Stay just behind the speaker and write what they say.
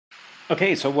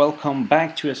Okay, so welcome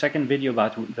back to a second video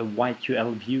about the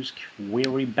YQL views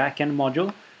query backend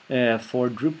module for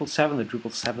Drupal 7, the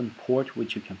Drupal 7 port,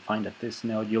 which you can find at this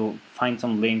node. You'll find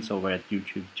some links over at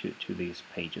YouTube to these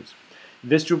pages.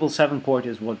 This Drupal 7 port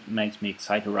is what makes me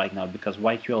excited right now, because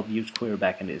YQL views query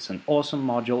backend is an awesome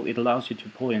module. It allows you to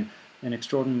pull in an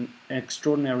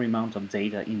extraordinary amount of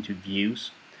data into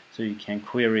views, so you can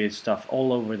query stuff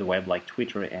all over the web like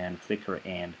Twitter and Flickr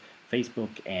and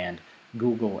Facebook and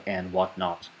Google and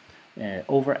whatnot.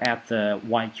 Over at the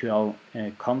YQL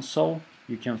console,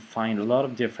 you can find a lot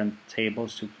of different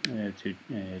tables to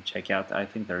check out. I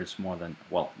think there is more than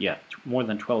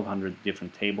 1,200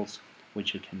 different tables,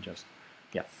 which you can just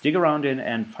dig around in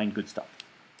and find good stuff.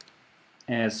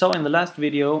 So in the last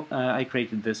video, I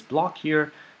created this block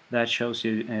here that shows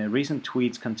you recent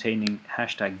tweets containing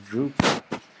hashtag Drupal.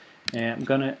 I'm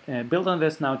gonna build on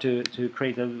this now to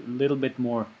create a little bit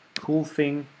more cool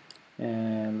thing.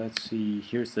 Let's see,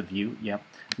 here's the view. I'm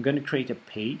going to create a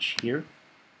page here,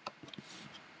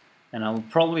 and I'll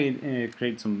probably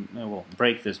create some,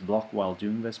 break this block while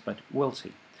doing this, but we'll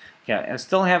see. I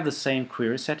still have the same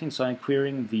query setting, so I'm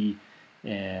querying the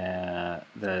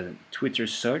Twitter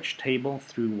search table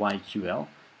through YQL.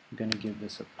 I'm going to give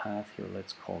this a path here.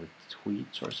 Let's call it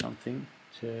tweets or something.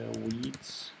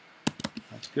 Tweets.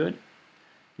 That's good.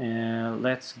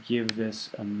 Let's give this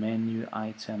a menu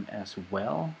item as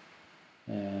well.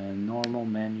 Normal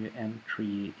menu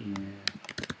entry in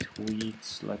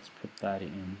tweets. Let's put that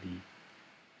in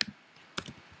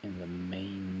the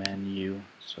main menu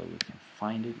so we can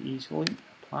find it easily.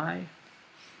 Apply.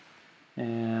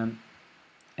 And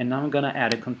now I'm gonna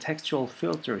add a contextual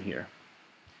filter here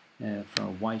for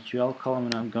a YQL column,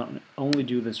 and I'm gonna only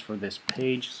do this for this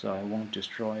page, so I won't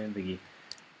destroy the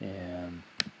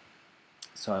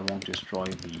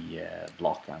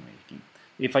block I'm making.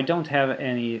 If I don't have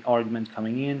any argument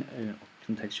coming in,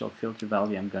 contextual filter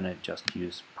value, I'm going to just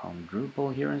use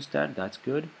 #Drupal here instead. That's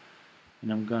good.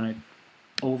 And I'm going to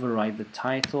override the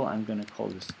title. I'm going to call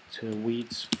this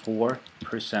tweets for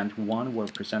 %1, where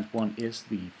 %1 is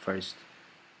the first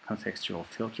contextual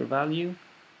filter value.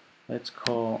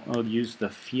 I'll use the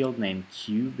field name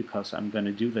Q, because I'm going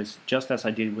to do this just as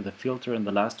I did with the filter in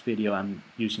the last video. I'm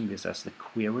using this as the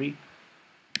query.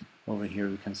 Over here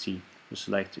we can see we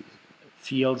select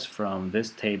fields from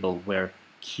this table where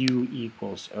Q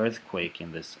equals earthquake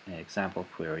in this example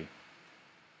query,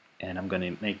 and I'm going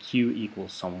to make Q equal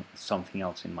something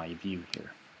else in my view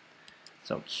here.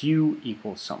 So Q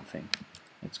equals something.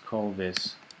 Let's call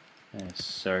this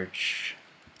search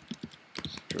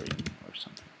string or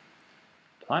something.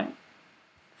 Apply.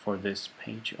 For this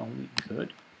page only.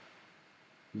 Good.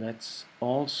 Let's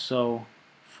also,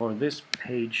 for this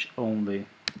page only,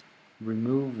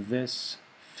 remove this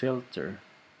filter.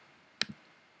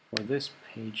 For this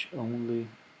page only,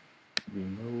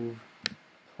 remove,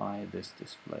 apply this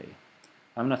display.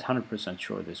 I'm not 100%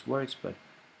 sure this works, but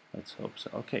let's hope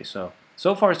so. Okay, so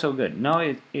far so good.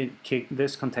 Now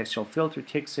this contextual filter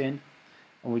kicks in,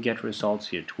 and we get results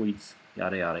here, tweets,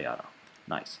 yada yada yada.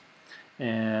 Nice.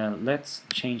 Let's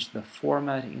change the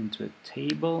format into a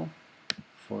table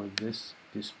for this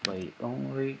display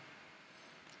only.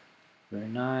 Very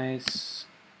nice.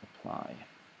 Apply.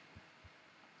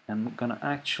 I'm gonna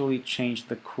actually change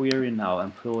the query now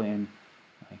and pull in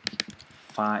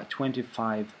like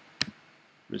 25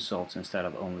 results instead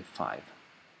of only 5.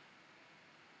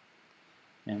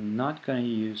 I'm not gonna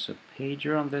use a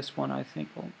pager on this one, I think.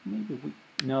 Well, maybe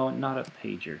no, not a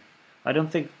pager. I don't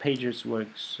think pagers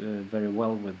works very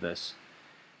well with this.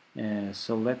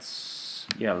 So let's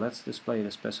display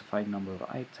the specified number of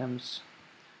items.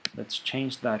 Let's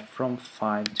change that from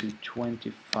 5 to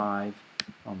 25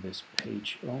 on this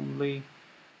page only.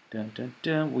 Dun, dun,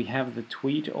 dun. We have the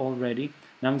tweet already.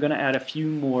 Now I'm going to add a few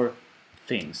more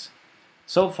things.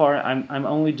 So far I'm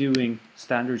only doing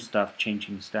standard stuff,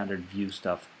 changing standard view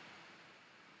stuff.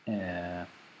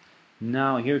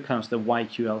 Now here comes the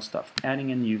YQL stuff.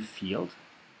 Adding a new field.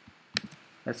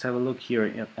 Let's have a look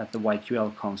here at the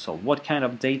YQL console. What kind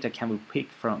of data can we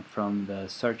pick from the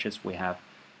searches we have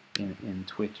in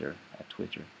Twitter, at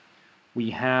Twitter? We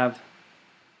have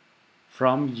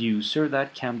from user,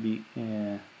 that can be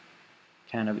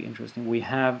kind of interesting. We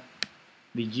have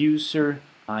the user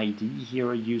ID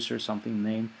here, a user something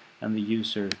name, and the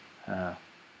user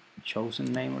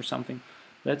chosen name or something.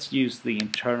 Let's use the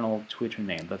internal Twitter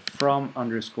name, the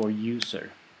from_user.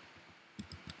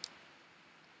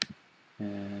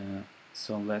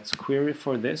 So let's query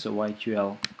for this, a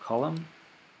YQL column.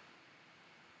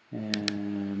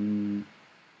 And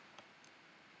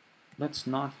let's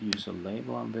not use a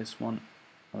label on this one.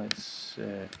 Let's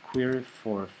query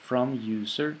for from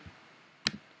user.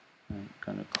 I'm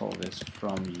gonna call this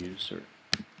from user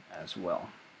as well.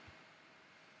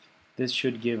 This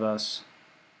should give us,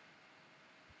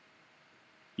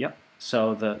 yep.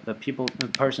 So the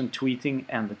person tweeting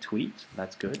and the tweet,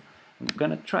 that's good. I'm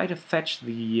gonna try to fetch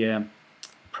the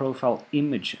profile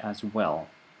image as well.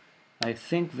 I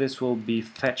think this will be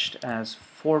fetched as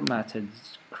formatted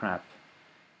crap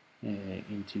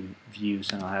into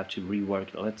views, and I'll have to rework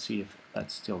it. Let's see if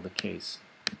that's still the case.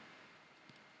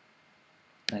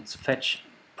 Let's fetch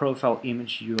profile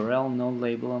image URL, no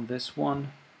label on this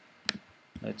one.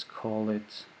 Let's call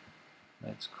it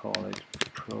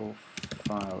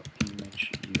profile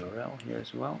image URL here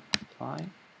as well. Apply.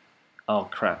 Oh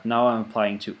crap, now I'm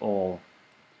applying to all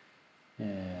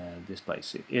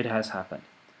displays. It has happened.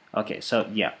 Okay, so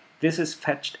yeah, this is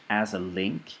fetched as a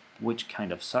link, which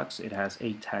kind of sucks. It has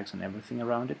 8 tags and everything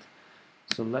around it.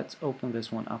 So let's open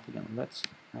this one up again. Let's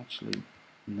actually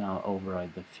now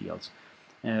override the fields.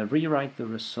 Rewrite the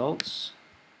results.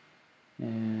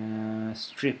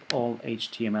 Strip all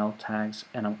HTML tags,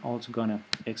 and I'm also gonna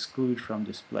exclude from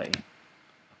display.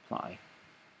 Apply.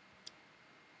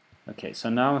 Okay, so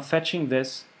now I'm fetching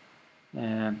this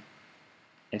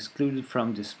excluded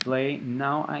from display.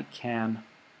 Now I can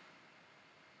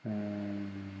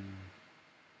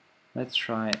let's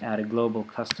try add a global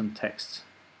custom text,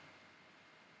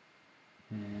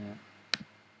 and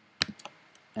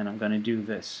I'm gonna do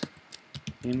this: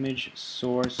 image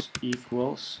source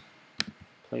equals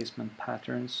placement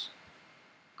patterns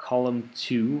column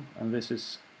 2, and this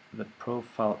is the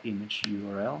profile image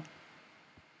URL,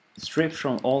 stripped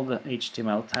from all the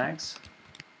HTML tags,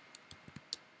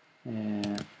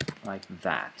 like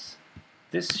that.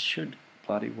 This should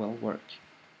bloody well work.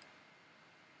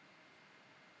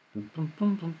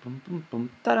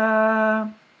 Ta-da!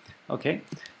 Okay,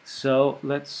 so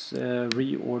let's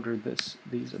reorder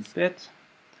these a bit.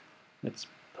 Let's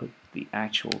put the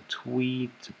actual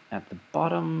tweet at the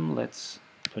bottom. Let's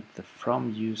put the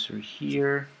from user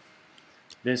here.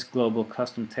 This global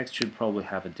custom text should probably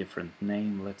have a different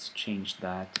name. Let's change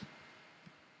that,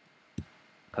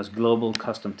 because global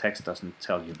custom text doesn't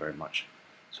tell you very much.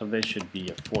 So this should be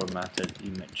a formatted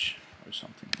image or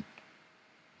something.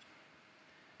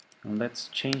 And let's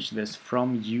change this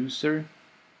from user,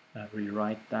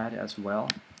 rewrite that as well,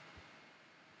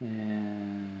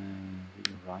 and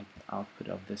rewrite the output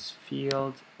of this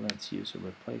field. Let's use a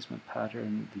replacement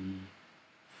pattern, the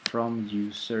from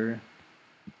user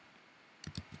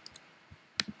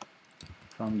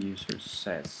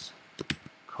says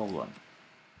colon.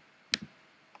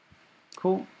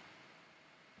 Cool.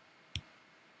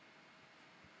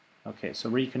 Okay, so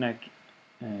reconnect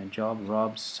job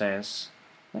Rob says.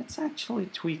 Let's actually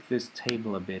tweak this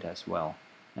table a bit as well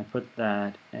and put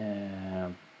that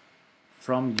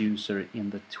from user in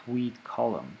the tweet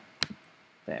column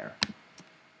there.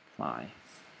 Apply.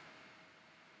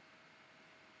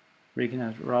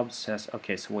 Reconnect Rob says,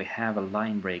 okay, so we have a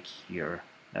line break here.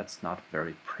 That's not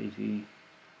very pretty.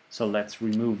 So let's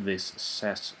remove this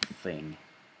says thing.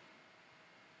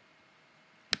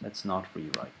 Let's not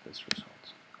rewrite this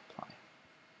result. Apply.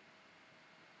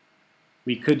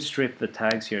 We could strip the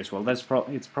tags here as well.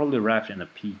 It's probably wrapped in a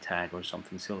P tag or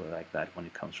something silly like that when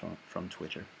it comes from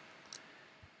Twitter.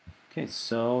 Okay,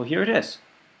 so here it is.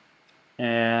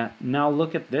 Now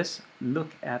look at this.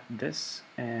 Look at this.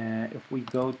 If we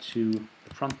go to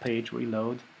the front page,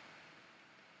 reload,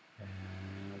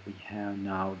 we have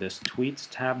now this tweets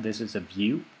tab. This is a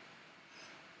view.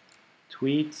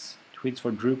 Tweets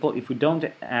for Drupal. If we don't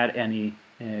add any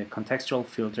contextual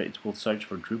filter, it will search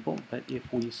for Drupal. But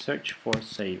if we search for,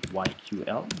 say,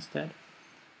 YQL instead,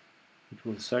 it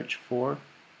will search for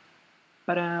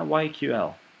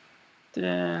YQL.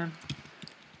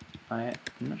 I'm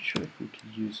not sure if we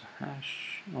could use a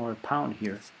hash or a pound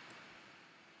here.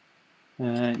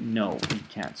 No, we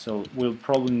can't. So we'll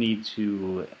probably need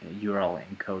to URL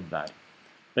encode that.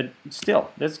 But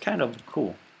still, that's kind of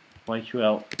cool.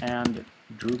 YQL and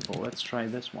Drupal. Let's try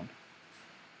this one.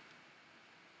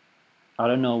 I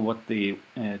don't know what the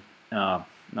no.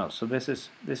 So this is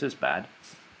bad.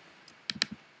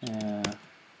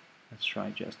 Let's try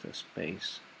just a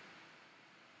space.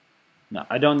 No,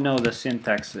 I don't know the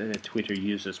syntax Twitter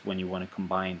uses when you want to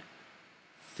combine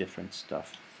different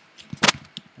stuff.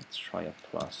 Let's try a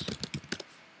plus.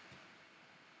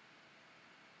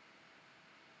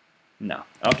 No.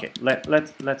 Okay.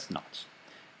 Let's not.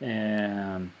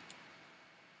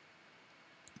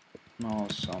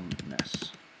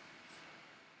 Awesomeness.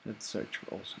 Let's search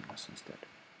for awesomeness instead.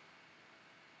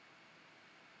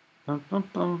 Bum, bum,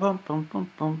 bum, bum, bum,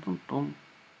 bum, bum, bum.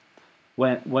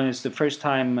 When it's the first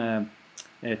time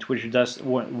Twitter does,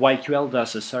 or YQL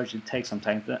does a search, it takes some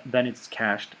time, then it's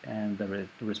cached and the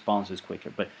response is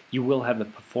quicker. But you will have a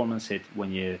performance hit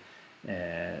when you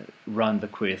run the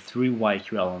query through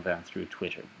YQL and then through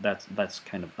Twitter. That's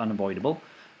kind of unavoidable.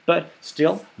 But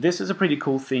still, this is a pretty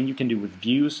cool thing you can do with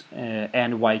views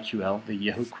and YQL, the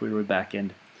Yahoo query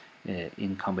backend,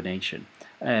 in combination.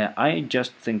 I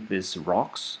just think this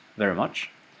rocks very much.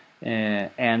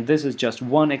 And this is just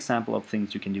one example of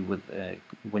things you can do with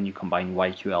when you combine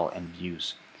YQL and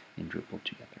views in Drupal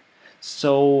together.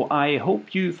 So I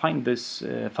hope you find this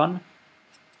fun.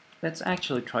 Let's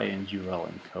actually try an URL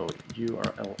encode.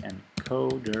 URL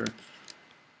encoder.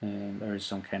 And there is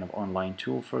some kind of online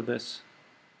tool for this.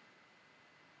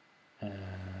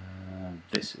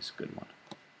 This is a good one.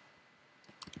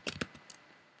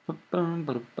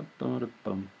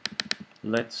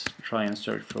 Let's try and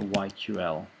search for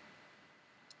YQL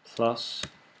plus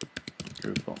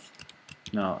Drupal.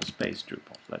 No, space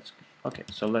Drupal. Okay,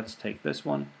 so let's take this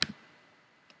one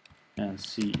and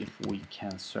see if we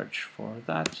can search for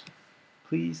that.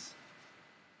 Please.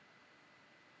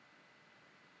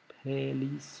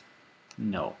 Please.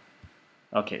 No.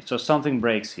 Okay, so something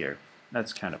breaks here.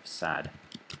 That's kind of sad.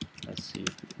 Let's see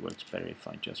if it works better if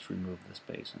I just remove the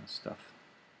space and stuff.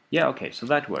 Yeah, okay, so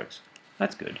that works.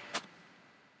 That's good.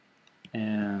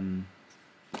 And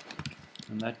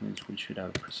that means we should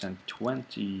have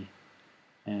 %20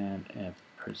 and a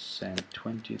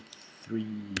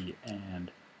 %23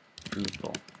 and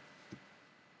Drupal.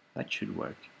 That should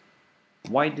work.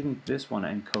 Why didn't this one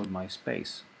encode my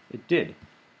space? It did.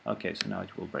 Okay, so now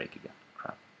it will break again.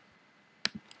 Crap.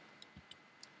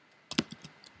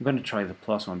 I'm going to try the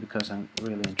plus one because I'm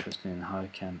really interested in how I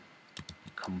can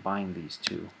combine these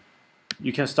two.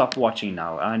 You can stop watching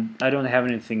now. I don't have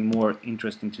anything more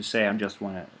interesting to say. I just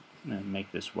want to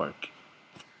make this work.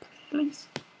 Please.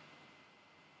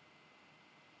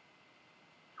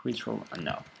 Tweets roll?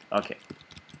 No. Okay.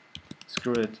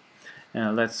 Screw it.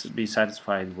 Let's be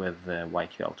satisfied with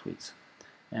YQL tweets.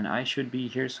 And I should be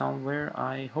here somewhere,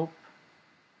 I hope.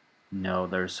 No,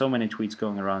 there are so many tweets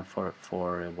going around for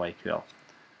YQL.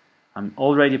 I'm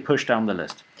already pushed down the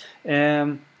list.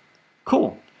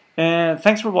 Cool.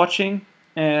 Thanks for watching.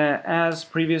 As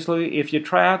previously, if you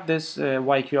try out this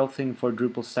YQL thing for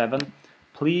Drupal 7,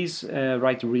 please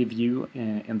write a review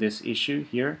in this issue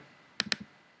here.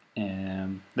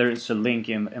 There is a link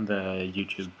in the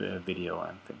YouTube video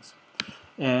and things.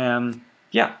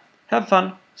 Yeah, have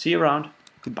fun. See you around.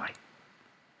 Goodbye.